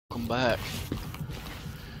back.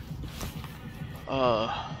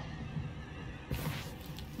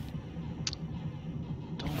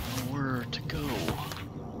 Don't know where to go.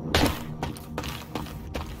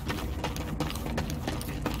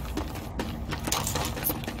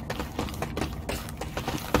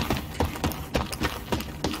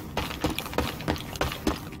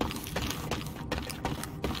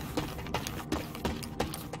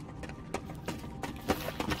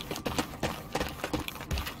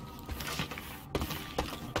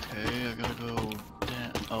 I gotta go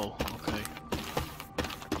down. Oh, okay.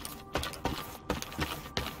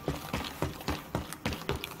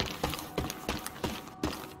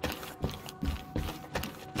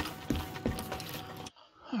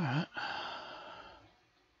 Alright.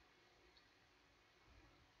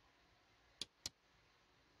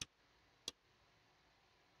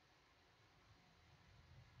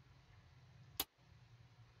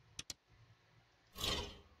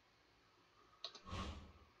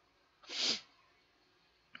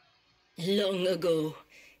 Long ago,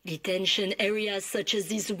 detention areas such as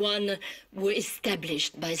this one were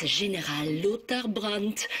established by the General Lothar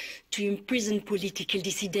Brandt to imprison political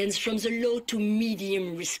dissidents from the low to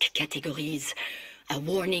medium risk categories. A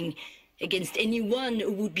warning against anyone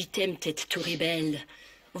who would be tempted to rebel.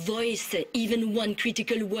 Voice even one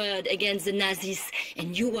critical word against the Nazis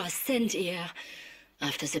and you are sent here.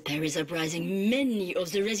 After the Paris uprising, many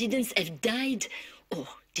of the residents have died or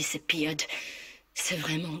disappeared. C'est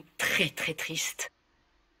vraiment très très triste.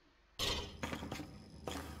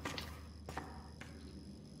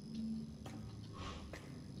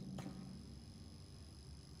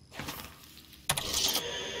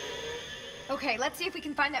 Okay, let's see if we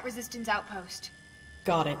can find that resistance outpost.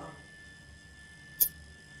 Got it.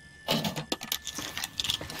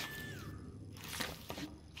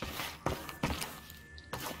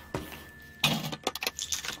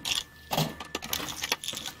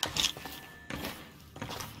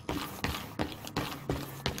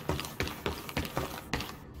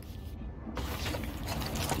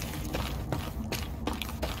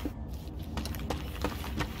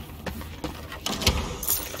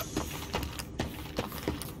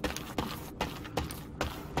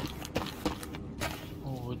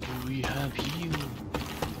 We have you.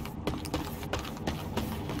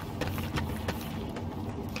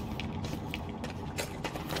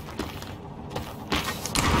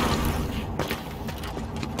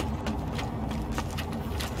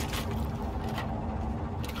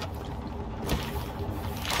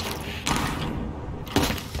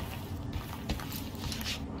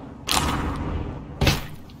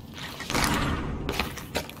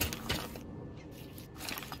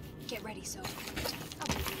 Get ready, Sophie.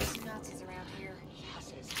 Nazis around here.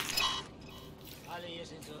 I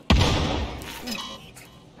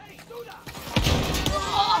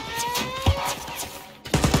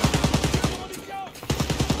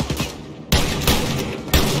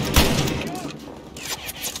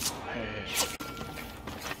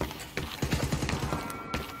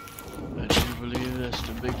do believe that's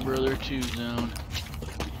the Big Brother 2 zone.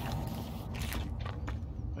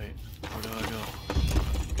 Wait, where do I go?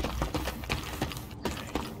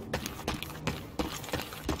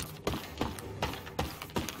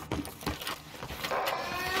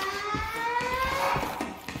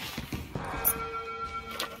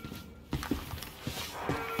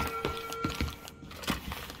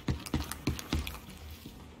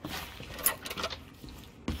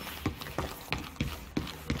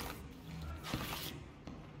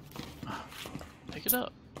 Pick it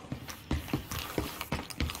up.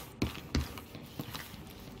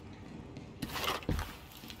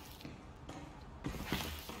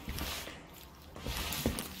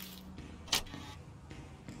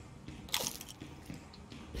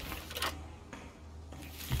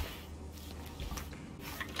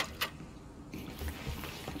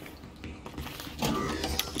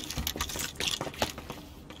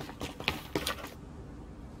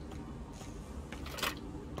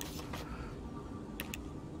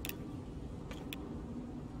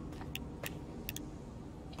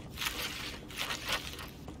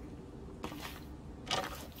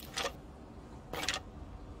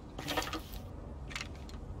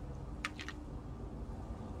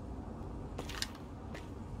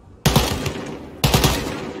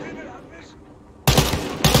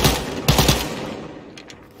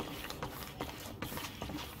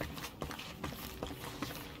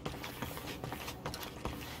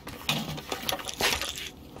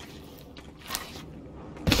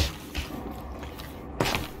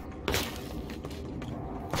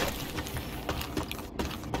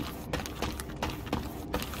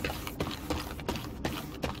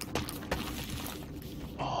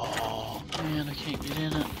 Can't get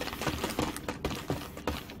in it.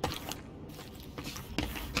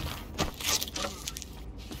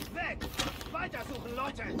 Weg! Weitersuchen,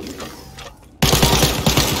 Leute!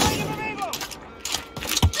 Keine Bewegung!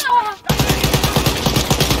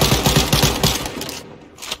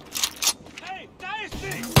 Hey, da ist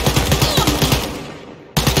sie!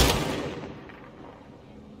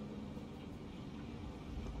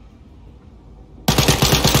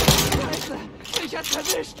 Scheiße! Ich hab's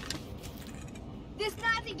erwischt! This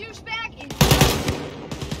Nazi douchebag is...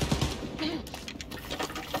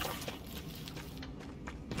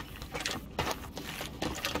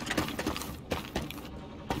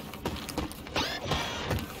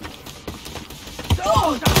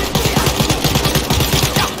 So, da bist du ja!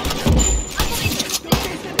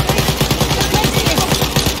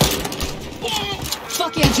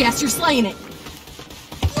 Fuck yeah, Jess, you're slaying it.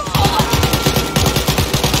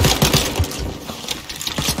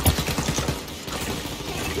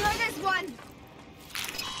 Enjoy this one!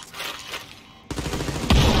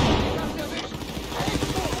 I'm gonna kill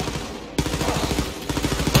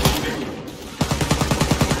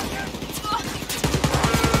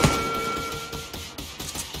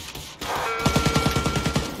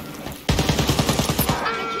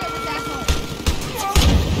this asshole!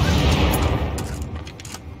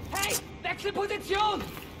 Hey, wechsel Position!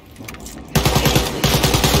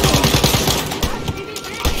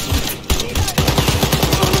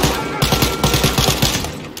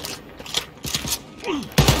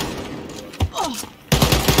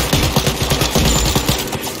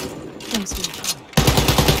 Thanks, dude.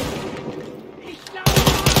 Ich glaube...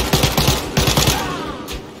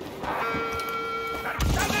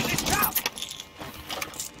 Verdammt, ist scharf!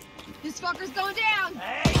 This fucker's going down!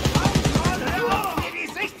 Hey, komm, hör auf, mir die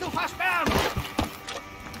Sicht zu versperren!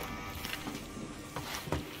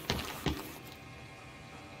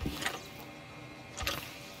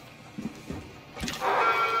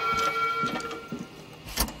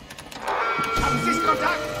 Haben Sie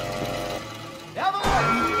Kontakt? Jawohl!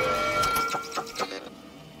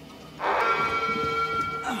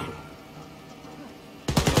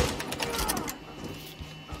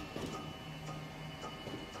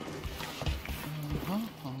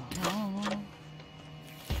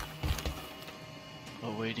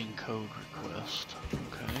 Awaiting code request.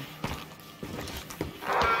 Okay.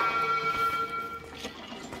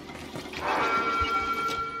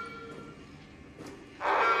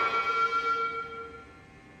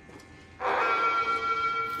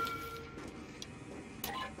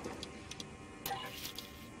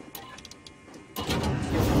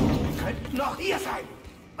 Könnten noch hier sein!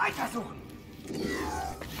 Weitersuchen!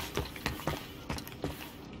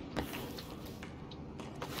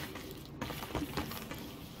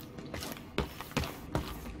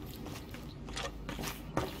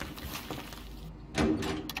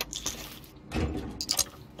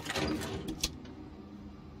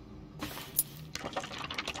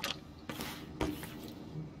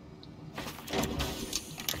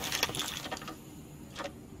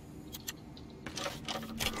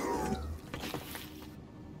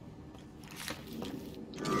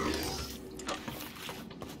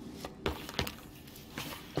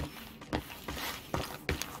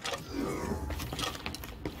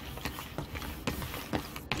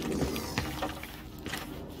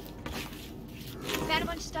 Found a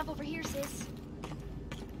bunch of stuff over here, sis.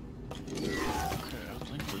 Okay, I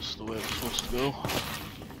think this is the way we're supposed to go.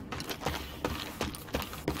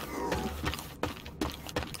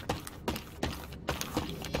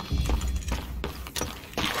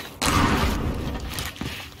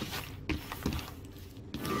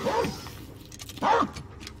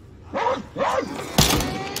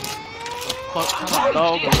 What kind of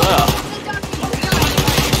dog was that?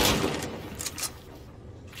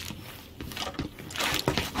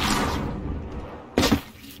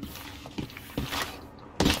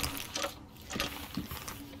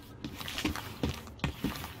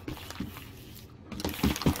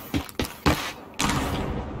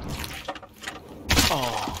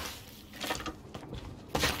 Oh.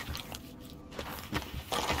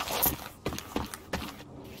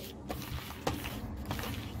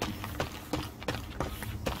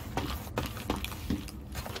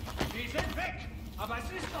 Die sind weg! Aber es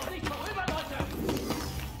ist noch nicht vorüber, Leute!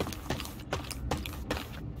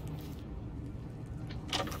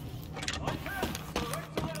 Leute, zurück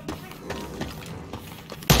zu eurem Sitz!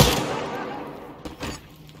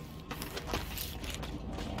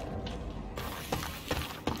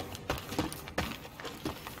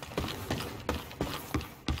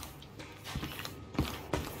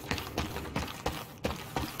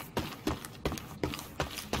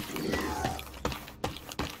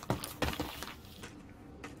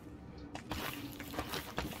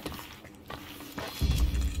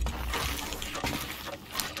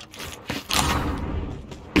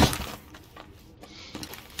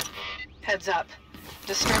 Heads up.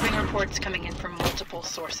 Disturbing reports coming in from multiple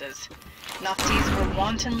sources. Nazis were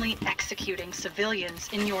wantonly executing civilians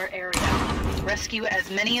in your area. Rescue as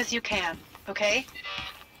many as you can, okay?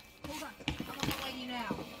 Hold on. I'm on the way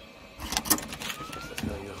now.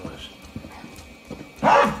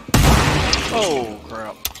 Oh,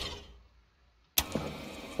 crap.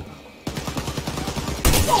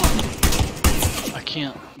 I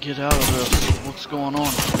can't get out of this. What's going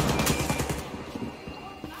on?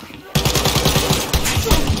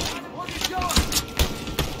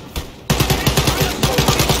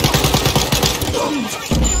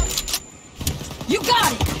 You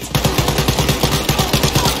got it!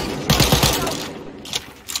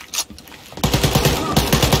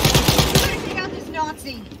 Take out this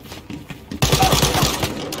Nazi!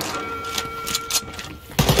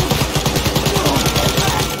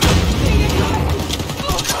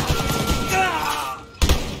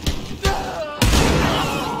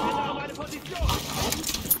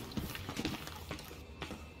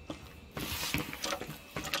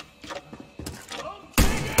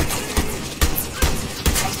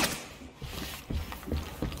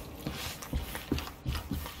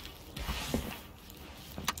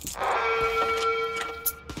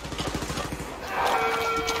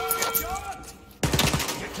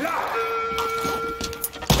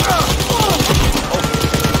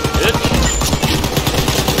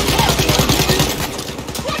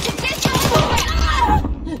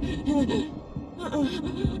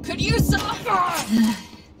 Could use some.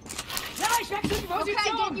 Okay,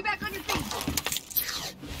 get you back on your feet!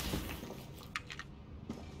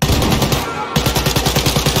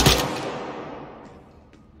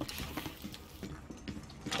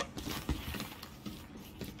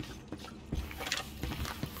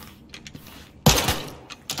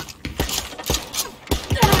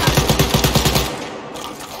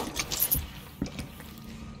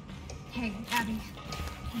 Hey, Abby.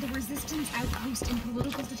 The Resistance outpost in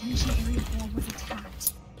Political Detention Area 4 was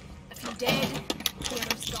attacked. A few dead, the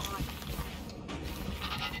others gone.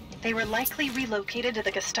 They were likely relocated to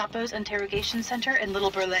the Gestapo's interrogation center in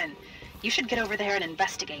Little Berlin. You should get over there and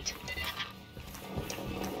investigate.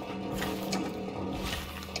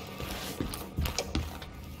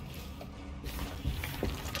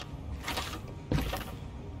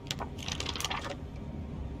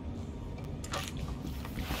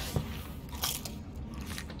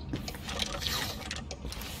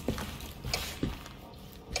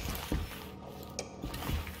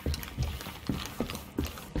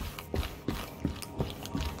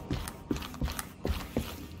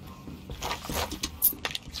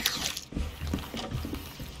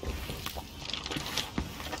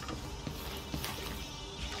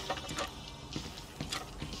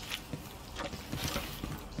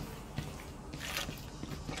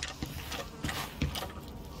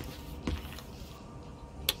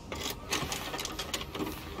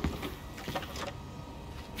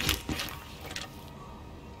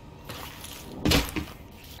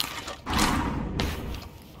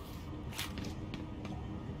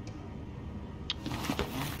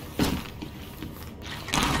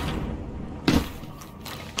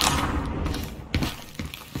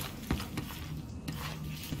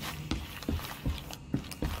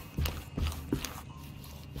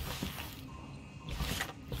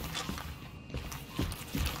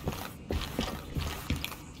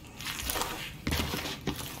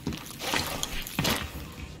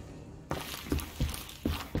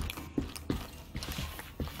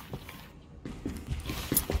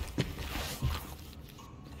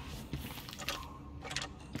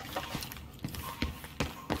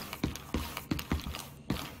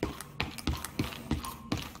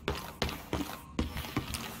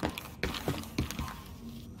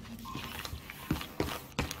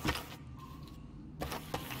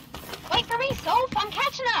 Wait for me, Soph! I'm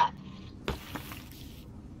catching up!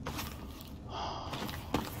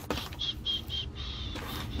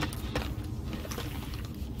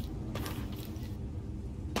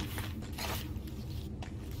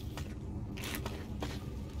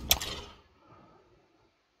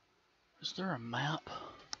 Is there a map?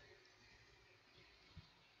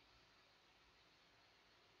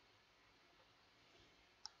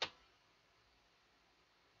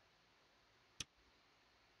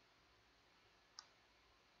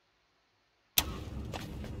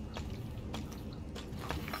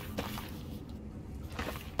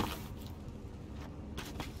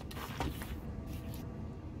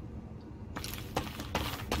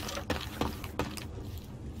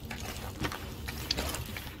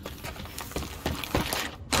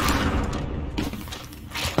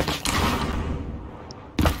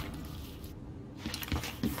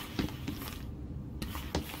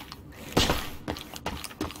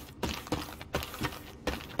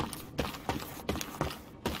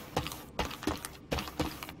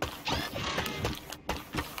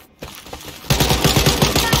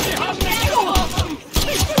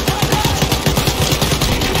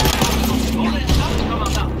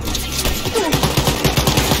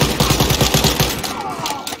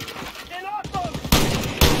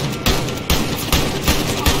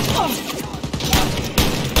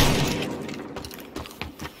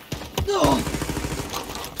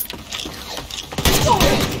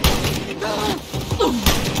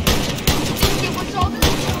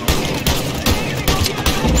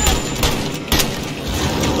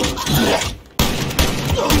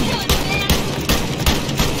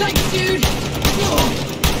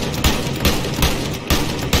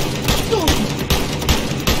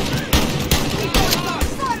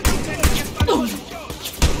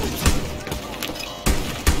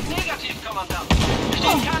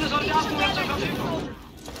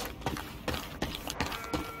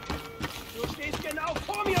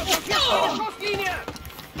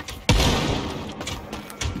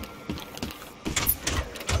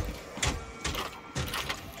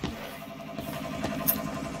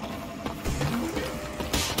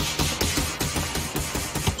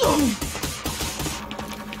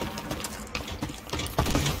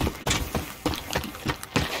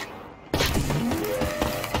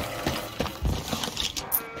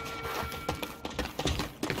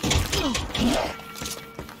 You're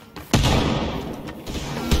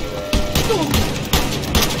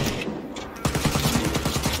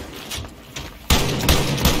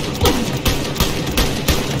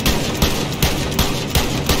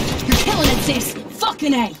killing it, sis!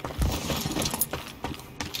 Fucking A!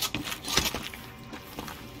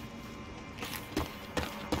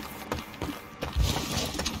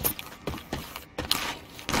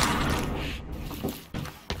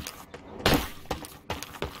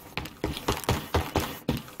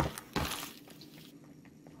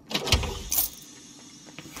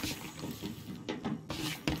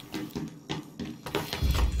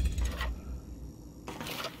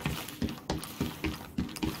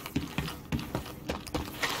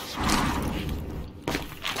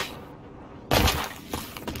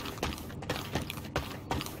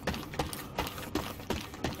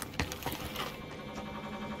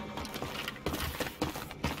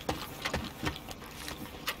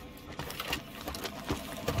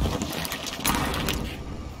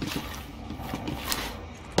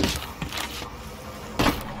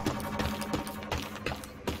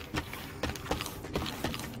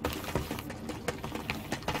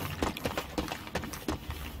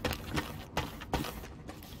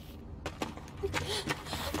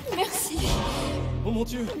 Merci. Oh mon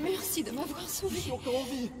Dieu, Merci de m'avoir je sauvé. suis encore en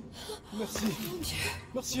vie. Merci. Mon Dieu.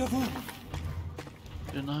 Merci à vous.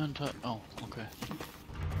 Didn't I untouch? Oh, okay.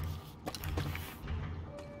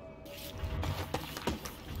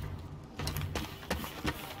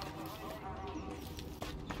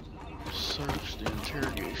 Search the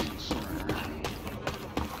interrogation center.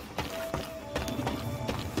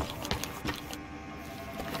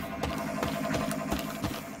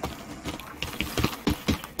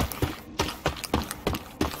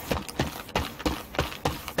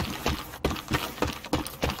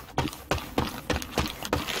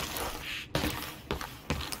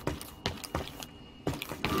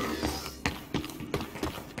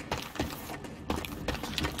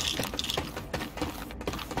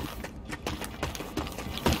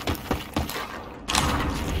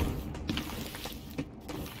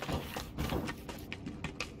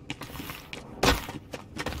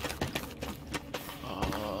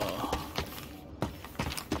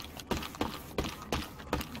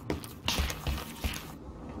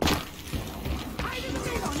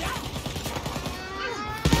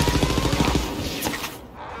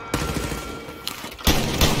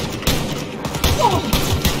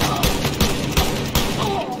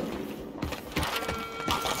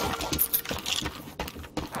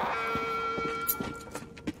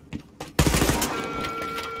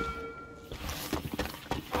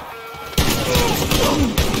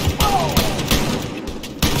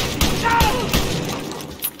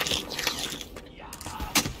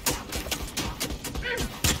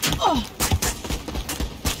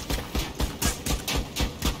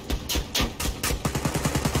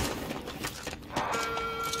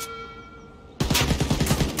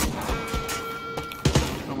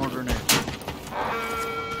 No more grenades.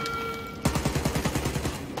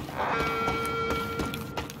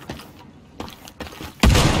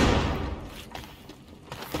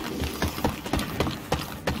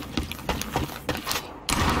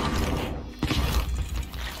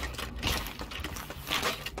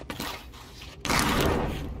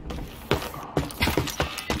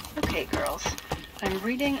 Okay, girls. I'm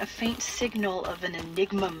reading a faint signal of an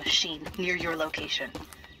Enigma machine near your location.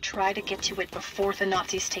 Try to get to it before the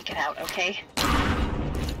Nazis take it out, okay?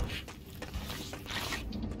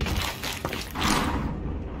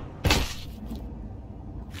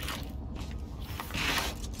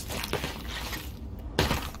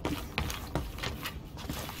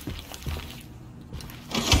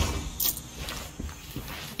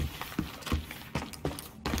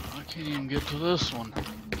 I can't even get to this one.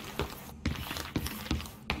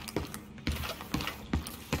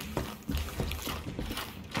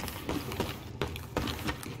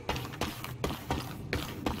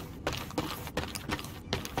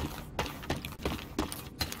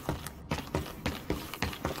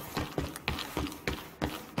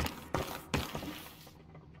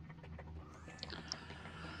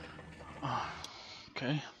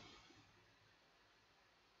 Okay.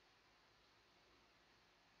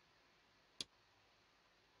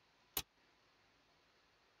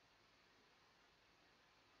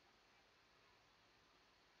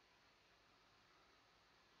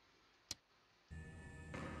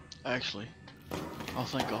 Actually, I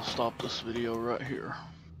think I'll stop this video right here.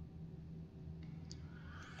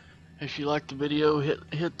 If you liked the video,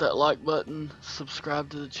 hit that like button, subscribe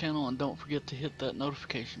to the channel, and don't forget to hit that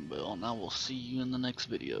notification bell, and I will see you in the next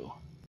video.